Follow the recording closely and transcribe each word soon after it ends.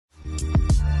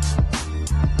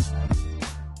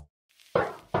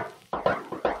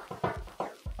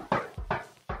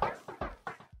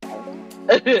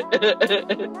Hi,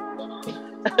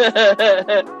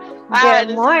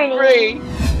 this morning. is Bree.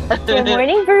 Good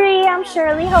morning, Bree. I'm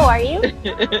Shirley. How are you?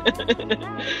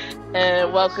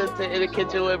 And welcome to In the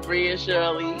Kitchen with Bree and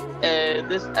Shirley. And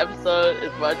this episode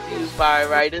is brought to you by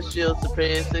Reindeer Fuel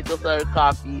Supreme Single Serve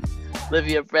Coffee. Live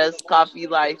your best coffee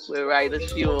life with Reindeer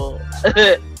Fuel.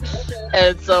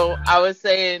 And so I was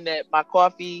saying that my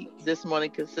coffee this morning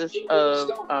consists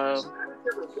of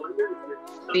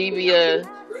stevia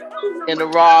in a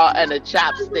raw and a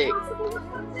chopstick.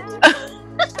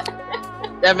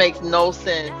 That makes no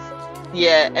sense.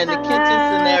 Yeah, and the kitchen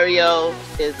scenario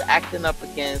is acting up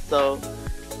again. So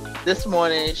this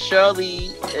morning,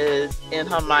 Shirley is in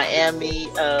her Miami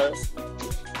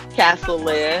castle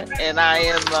lair, and I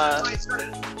am.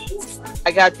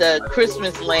 I got the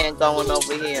Christmas land going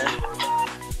over here.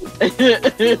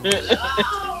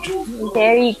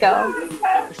 There you go.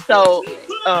 So,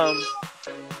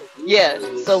 yeah.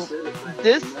 So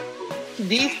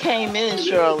these came in,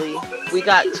 Shirley. We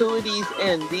got 2 of these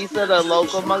in. These are the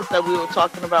logo mugs that we were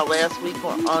talking about last week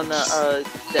on the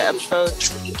episode.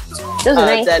 Those are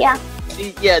nice, yeah.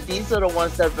 Yeah, these are the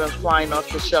ones that have been flying off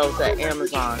the shelves at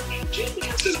Amazon.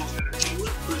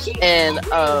 And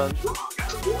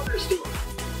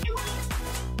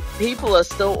people are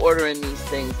still ordering these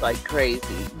things like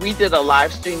crazy. We did a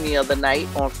live stream the other night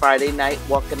on Friday night,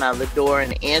 walking out the door,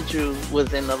 and Andrew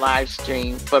was in the live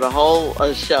stream for the whole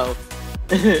show.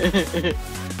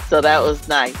 So that was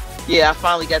nice. Yeah, I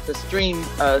finally got the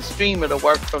streamer to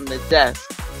work from the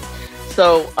desk.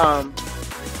 So,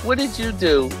 what did you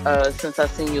do since I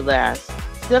seen you last?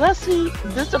 Did I see?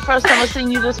 This is the first time I've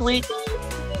seen you this week?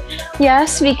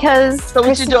 Yes, because... So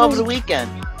what you do over the weekend?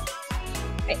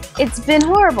 It's been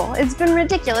horrible. It's been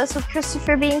ridiculous with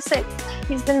Christopher being sick.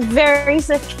 He's been very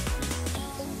sick.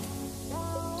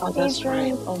 Oh, that's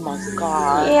right. Oh my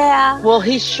God. Yeah. Well,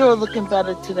 he's sure looking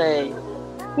better today.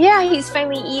 Yeah, he's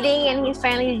finally eating and he's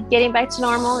finally getting back to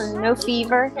normal and no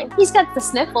fever. And he's got the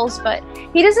sniffles, but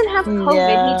he doesn't have COVID.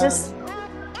 Yeah. He just...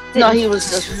 No, he was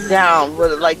just down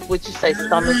with, like, what you say,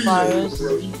 stomach virus?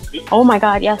 Oh my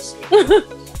God, yes. It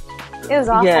was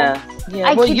awful. Yeah.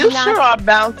 I Well, you not... sure are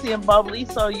bouncy and bubbly,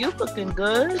 so you looking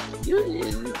good. You're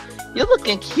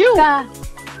looking cute.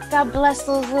 God bless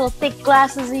those little thick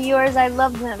glasses of yours. I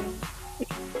love them.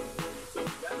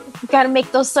 You gotta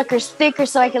make those suckers thicker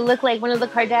so I can look like one of the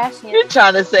Kardashians. You're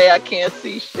trying to say I can't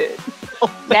see shit.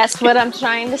 That's what I'm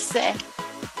trying to say.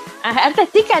 I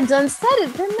think I done said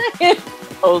it, didn't I?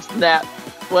 Oh, snap.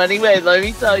 Well, anyway, let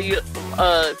me tell you,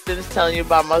 finish telling you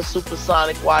about my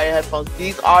supersonic wire headphones.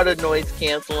 These are the noise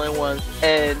canceling ones,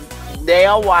 and they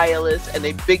are wireless, and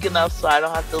they're big enough so I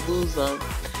don't have to lose them.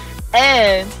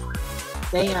 And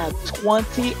they have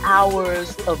 20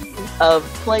 hours of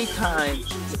playtime.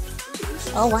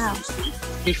 Oh, wow.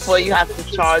 Before you have to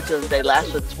charge them, they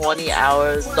last for 20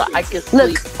 hours, so I can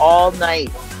sleep all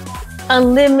night.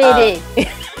 Unlimited.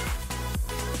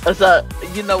 So,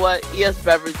 you know what? ES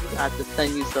Beverage, we have to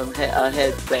send you some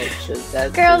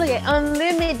headset. Girlie,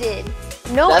 unlimited.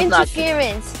 No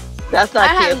interference. That's not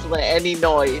canceling any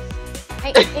noise.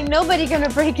 Ain't nobody gonna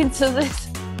break into this.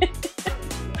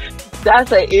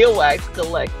 That's an earwax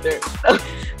collector.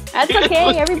 That's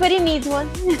okay. Everybody needs one.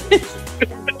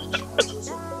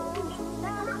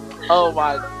 Oh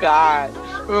my God.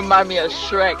 Remind me of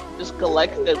Shrek. Just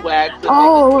collects the wax.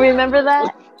 Oh, remember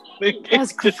that?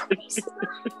 That's gross.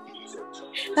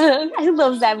 I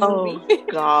love that movie. Oh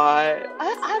God.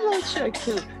 I love Shrek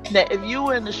too. Now, if you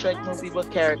were in the Shrek movie,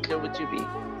 what character would you be?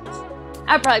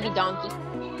 I'd probably be Donkey.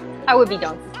 I would be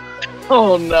Donkey.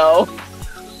 Oh no.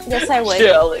 Yes, I would.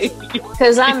 Shirley.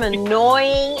 Because I'm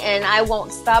annoying and I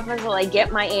won't stop until I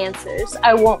get my answers.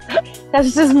 I won't.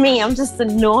 That's just me. I'm just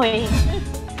annoying.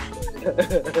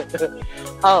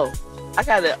 Oh, I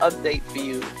got an update for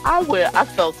you. I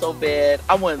felt so bad.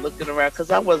 I went looking around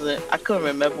because I couldn't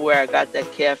remember where I got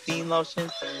that caffeine lotion.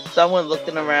 So I went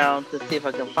looking around to see if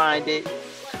I can find it.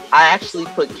 I actually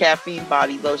put caffeine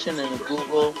body lotion in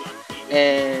Google,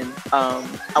 and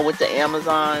I went to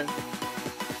Amazon,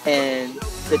 and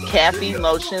the caffeine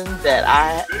lotion that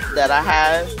I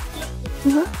have,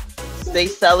 mm-hmm. They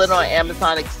sell it on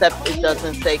Amazon, except it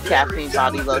doesn't say caffeine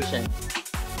body lotion.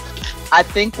 I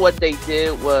think what they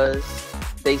did was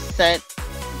they sent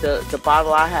the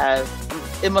bottle I have.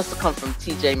 It must have come from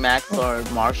TJ Maxx or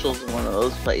Marshall's, one of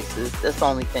those places. That's the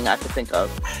only thing I could think of,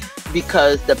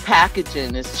 because the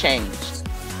packaging is changed.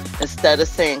 Instead of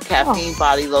saying caffeine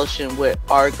body lotion with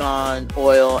argan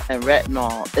oil and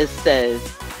retinol, it says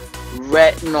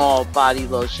retinol body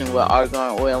lotion with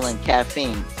argan oil and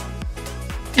caffeine.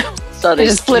 So they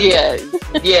just flipped yeah,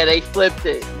 they flipped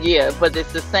it. Yeah, but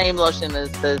it's the same lotion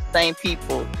as the same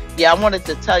people. Yeah, I wanted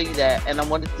to tell you that, and I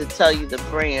wanted to tell you the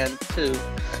brand too.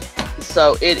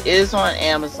 So it is on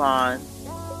Amazon,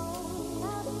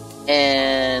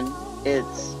 and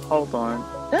it's, hold on.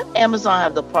 Does Amazon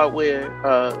have the part where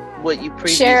what you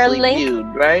previously viewed,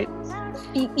 right?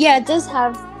 Yeah, it does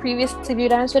have previously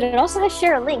viewed items, but it also has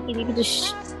share a link, and you can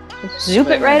just zoop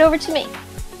it right over to me.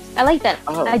 I like that.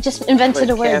 Oh, I just invented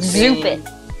a word. Zoop it.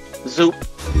 Zoop.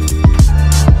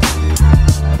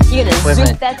 You're gonna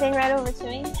zoop that thing right over to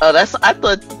me? Oh, I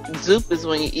thought Zoop is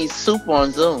when you eat soup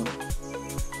on Zoom.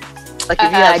 Like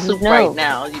if you have soup right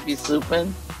now, you'd be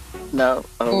souping. No.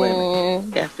 Oh, wait a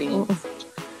minute. Caffeine.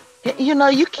 You know,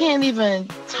 you can't even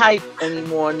type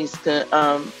anymore on these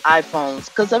iPhones,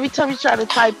 because every time you try to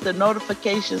type, the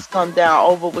notifications come down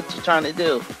over what you're trying to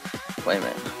do. Wait a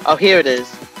minute. Oh, here it is.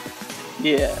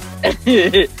 Yeah.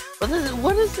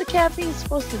 What is the caffeine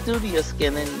supposed to do to your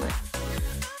skin anyway?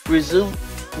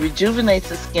 Rejuvenates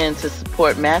the skin to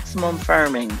support maximum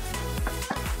firming.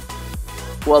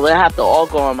 Well, they have to all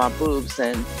go on my boobs,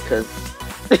 and because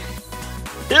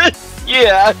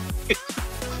yeah.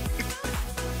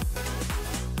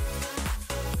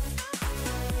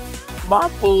 My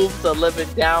boobs are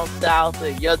living down south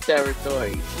in your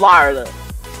territory, Florida.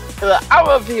 I'm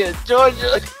up here in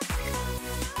Georgia.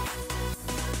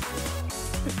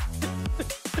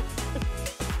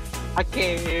 I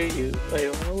can't hear you.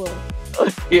 Wait, hold on.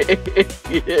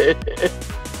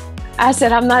 I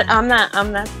said I'm not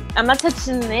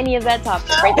touching any of that topic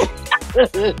right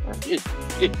there.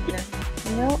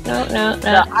 No.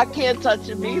 I can't touch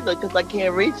them either because I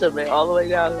can't reach them. They're all the way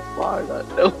down in Florida.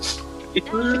 No.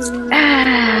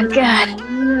 God.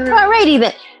 Alrighty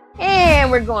then. And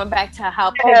we're going back to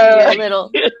how pretty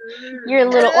your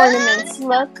little ornaments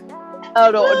look. Oh,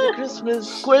 the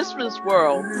Christmas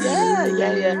world. Yeah.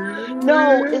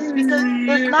 No, it's because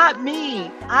it's not me.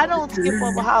 I don't skip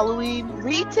over Halloween.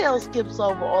 Retail skips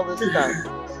over all this stuff.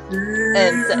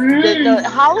 And the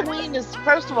Halloween is,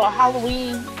 first of all,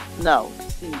 Halloween. No.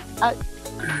 See,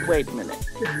 wait a minute.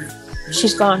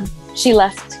 She's gone. She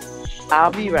left.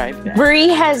 I'll be right back. Bree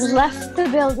has left the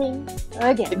building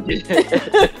again.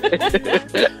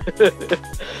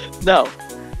 No.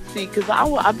 See, because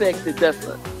I beg to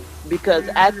differ. Because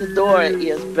at the door at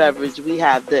ES Beverage, we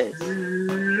have this.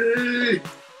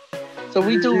 So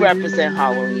we do represent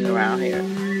Halloween around here.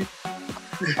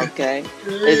 Okay?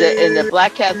 And the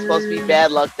black cat's supposed to be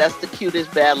bad luck. That's the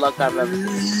cutest bad luck I've ever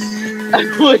seen.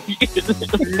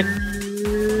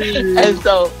 And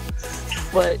so,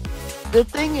 but the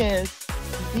thing is,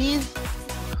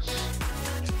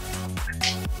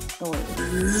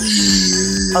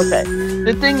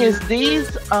 the thing is,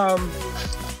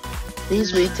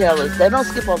 these retailers, they don't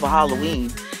skip over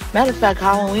Halloween. Matter of fact,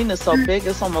 Halloween is so big,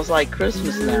 it's almost like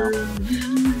Christmas now.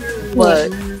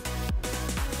 But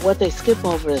what they skip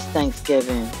over is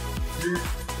Thanksgiving.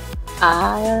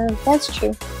 That's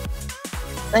true.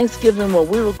 Thanksgiving, when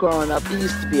we were growing up, it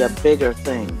used to be a bigger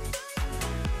thing.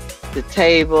 The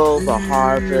table, the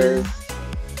harvest,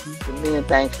 being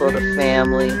thankful to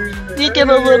family. You get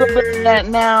a little bit of that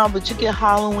now, but you get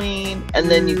Halloween, and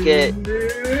then you get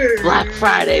Black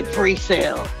Friday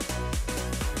pre-sale.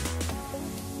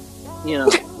 You know,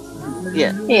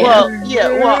 yeah. Well,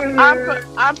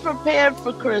 I'm prepared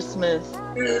for Christmas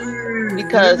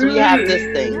because we have this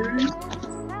thing.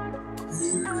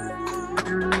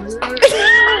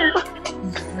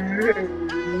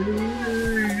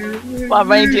 My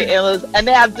Reindeer Antlers, and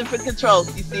they have different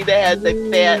controls. You see, they have the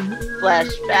flash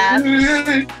fast,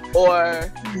 or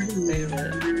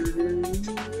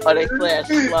they flash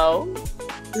slow,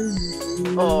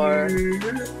 or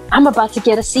I'm about to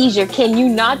get a seizure. Can you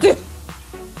not do?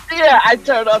 Yeah, I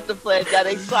turned off the flash. Got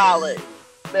a solid.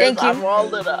 Thank you. I'm all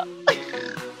lit up.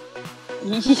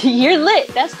 You're lit.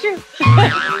 That's true.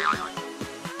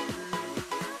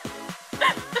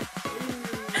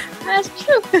 That's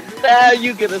true. Now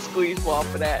you get a squeeze ball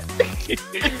for that.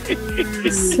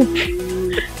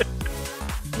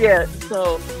 Yeah,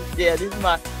 so this is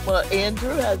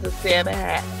Andrew has a Santa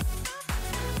hat.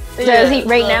 Does he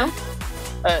right now?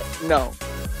 No.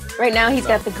 Right now he's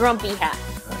got the grumpy hat.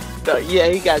 So, yeah,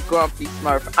 he got grumpy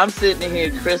Smurf. I'm sitting in here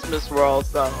in Christmas roll,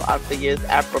 so I figure it's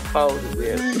apropos to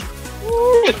wear.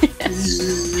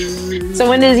 So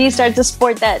when does he start to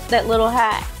sport that little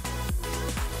hat?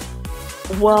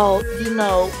 Well,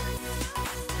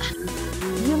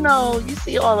 you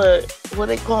see all the, what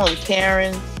they call them,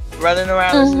 Karens, running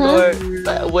around the store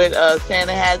with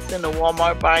Santa hats in the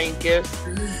Walmart buying gifts.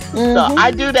 So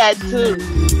I do that too.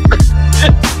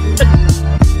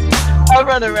 All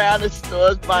run around the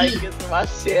stores buying gifts for my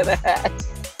Santa hat.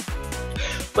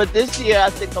 But this year, I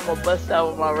think I'm gonna bust out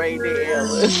with my reindeer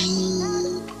antlers.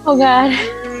 Oh God.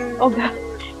 Oh God.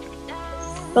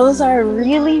 Those are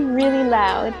really, really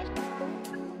loud.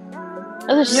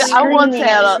 Those are Yeah, I once screaming.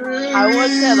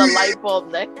 had a light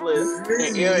bulb necklace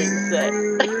and earring set.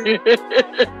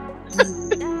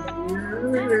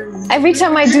 Every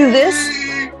time I do this,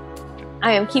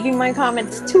 I am keeping my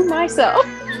comments to myself.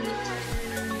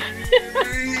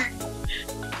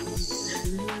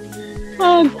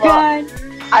 Oh God.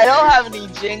 I don't have any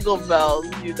jingle bells,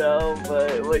 you know,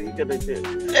 but what are you gonna do?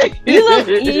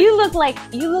 You look like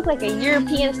a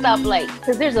European stoplight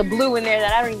because there's a blue in there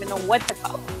that I don't even know what to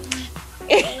call.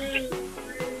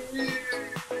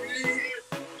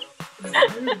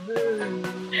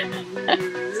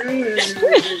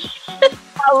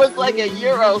 I look like a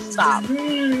Euro stop.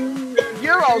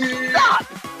 Euro stop.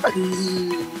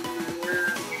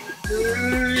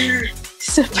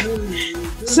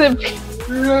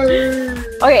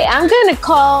 Okay, I'm gonna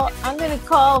call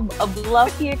a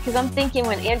bluff here because I'm thinking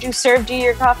when Andrew served you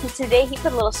your coffee today, he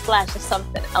put a little splash of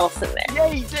something else in there. Yeah,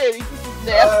 he did. He put some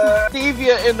nasty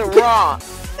stevia in the raw.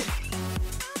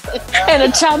 And a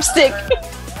chopstick.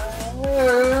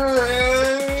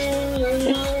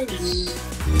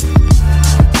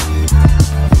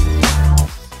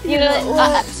 You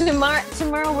know,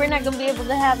 tomorrow we're not gonna be able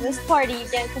to have this party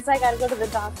again because I gotta go to the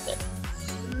doctor.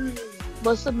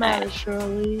 What's the matter,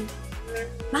 Shirley?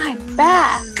 My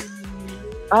back.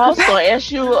 I was gonna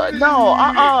ask you.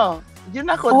 No, You're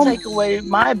not gonna take away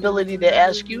my ability to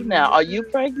ask you now. Are you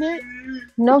pregnant?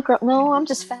 No, girl. No, I'm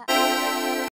just fat.